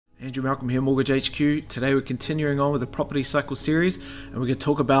Andrew Malcolm here, Mortgage HQ. Today we're continuing on with the property cycle series and we're going to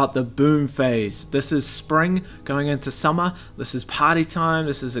talk about the boom phase. This is spring going into summer. This is party time.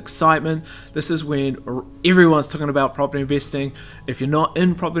 This is excitement. This is when everyone's talking about property investing. If you're not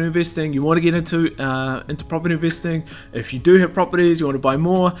in property investing, you want to get into property investing. If you do have properties, you want to buy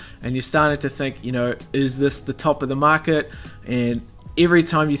more and you're starting to think, is this the top of the market? And every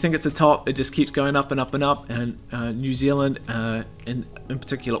time you think it's the top, it just keeps going up and up and up. And New Zealand, in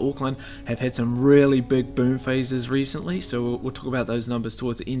particular Auckland, have had some really big boom phases recently. So we'll talk about those numbers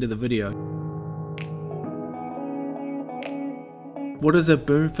towards the end of the video. What is a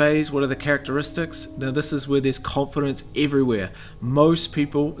boom phase? What are the characteristics? Now this is where there's confidence everywhere. Most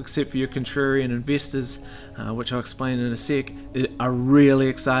people, except for your contrarian investors, which I'll explain in a sec, are really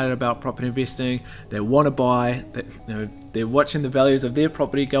excited about property investing. They want to buy. They're watching the values of their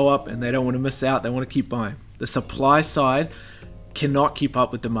property go up and they don't want to miss out. They want to keep buying. The supply side cannot keep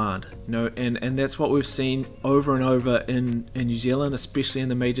up with demand, and that's what we've seen over and over in New Zealand, especially in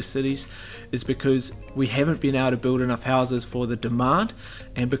the major cities, is because we haven't been able to build enough houses for the demand,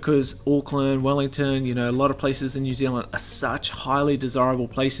 and because Auckland, Wellington, a lot of places in New Zealand are such highly desirable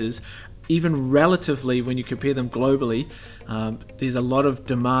places. Even relatively, when you compare them globally, there's a lot of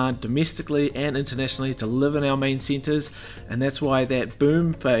demand domestically and internationally to live in our main centres, and that's why that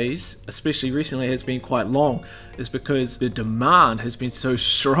boom phase, especially recently, has been quite long, is because the demand has been so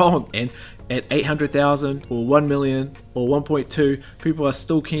strong, and at 800,000 or 1 million or 1.2, people are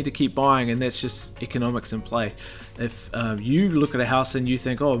still keen to keep buying, and that's just economics in play. If you look at a house and you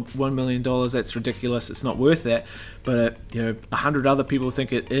think, oh, $1 million, that's ridiculous, it's not worth that, but 100 other people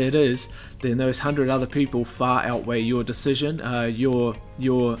think it is, then those 100 other people far outweigh your decision, your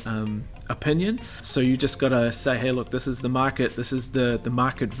opinion. So you just gotta say, hey, look, this is the market, this is the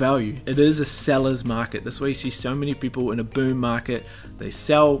market value. It is a seller's market. That's why you see so many people in a boom market. They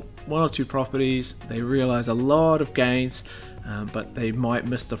sell one or two properties, they realize a lot of gains, but they might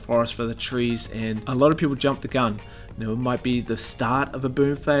miss the forest for the trees, and a lot of people jump the gun. It might be the start of a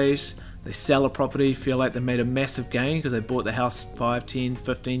boom phase. They sell a property, feel like they made a massive gain because they bought the house 5, 10,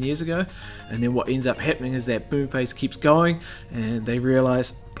 15 years ago, and then what ends up happening is that boom phase keeps going and they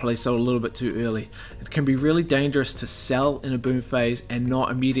realize probably sold a little bit too early. It can be really dangerous to sell in a boom phase and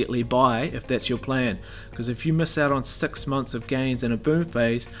not immediately buy if that's your plan, because if you miss out on 6 months of gains in a boom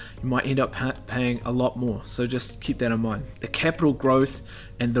phase, you might end up paying a lot more. So just keep that in mind. The capital growth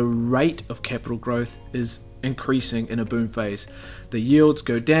and the rate of capital growth is increasing in a boom phase. The yields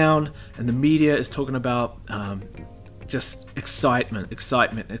go down and the media is talking about just excitement,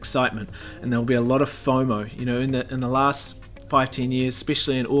 and there'll be a lot of FOMO. In the last 5-10 years,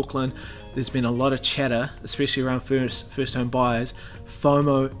 especially in Auckland, there's been a lot of chatter, especially around first home buyers,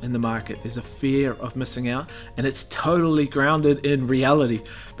 FOMO in the market. There's a fear of missing out, and it's totally grounded in reality,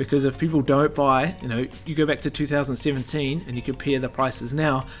 because if people don't buy, you go back to 2017 and you compare the prices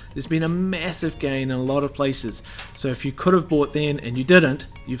now, there's been a massive gain in a lot of places. So if you could have bought then and you didn't,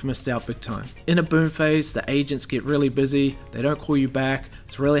 you've missed out big time. In a boom phase, the agents get really busy, they don't call you back,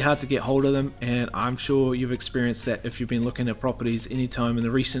 it's really hard to get hold of them, and I'm sure you've experienced that if you've been looking at properties anytime in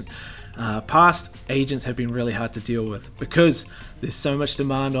the recent past. Agents have been really hard to deal with because there's so much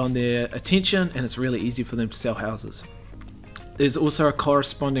demand on their attention and it's really easy for them to sell houses. There's also a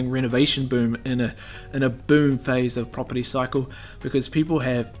corresponding renovation boom in a boom phase of property cycle, because people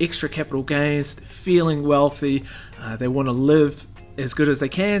have extra capital gains, feeling wealthy, they want to live as good as they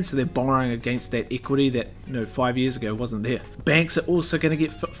can, so they're borrowing against that equity that 5 years ago wasn't there. Banks are also going to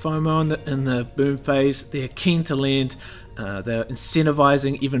get FOMO in the boom phase. They're keen to lend, they're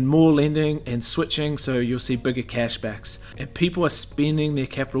incentivizing even more lending and switching, so you'll see bigger cashbacks. And people are spending their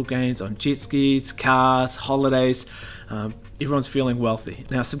capital gains on jet skis, cars, holidays. Everyone's feeling wealthy.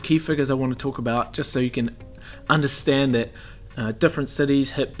 Now, some key figures I want to talk about just so you can understand that different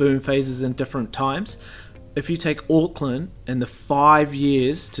cities hit boom phases in different times. If you take Auckland in the 5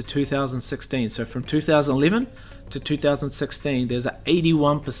 years to 2016, so from 2011 to 2016, there's an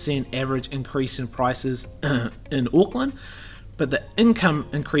 81% average increase in prices in Auckland, but the income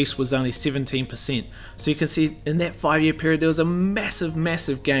increase was only 17%. So you can see in that 5-year period, there was a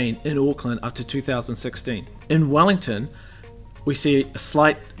massive gain in Auckland up to 2016. In Wellington, we see a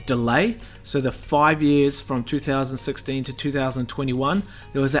slight delay. So the 5 years from 2016 to 2021,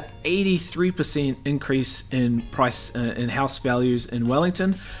 there was an 83% increase in price in house values in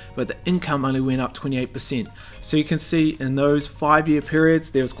Wellington, but the income only went up 28%. So you can see in those 5-year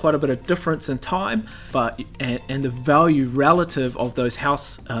periods, there was quite a bit of difference in time, but and the value relative of those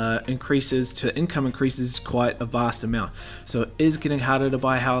house increases to income increases is quite a vast amount. So it is getting harder to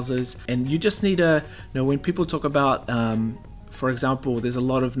buy houses, and you just need to when people talk about For example, there's a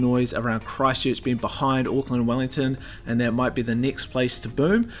lot of noise around Christchurch being behind Auckland and Wellington, and that might be the next place to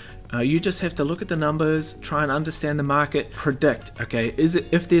boom. You just have to look at the numbers, try and understand the market, predict, okay,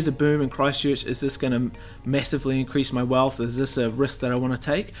 if there's a boom in Christchurch, is this going to massively increase my wealth? Is this a risk that I want to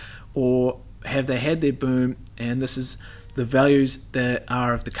take? Or have they had their boom and this is the values that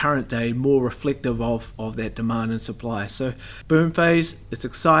are of the current day more reflective of that demand and supply? So boom phase, it's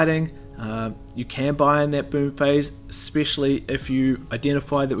exciting. You can buy in that boom phase, especially if you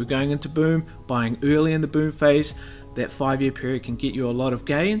identify that we're going into boom. Buying early in the boom phase, that 5-year period can get you a lot of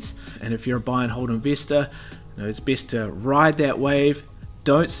gains. And if you're a buy and hold investor, it's best to ride that wave.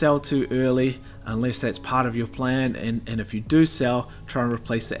 Don't sell too early unless that's part of your plan, and if you do sell, try and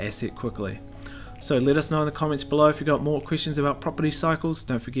replace the asset quickly. So let us know in the comments below if you've got more questions about property cycles.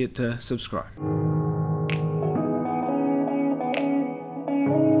 Don't forget to subscribe.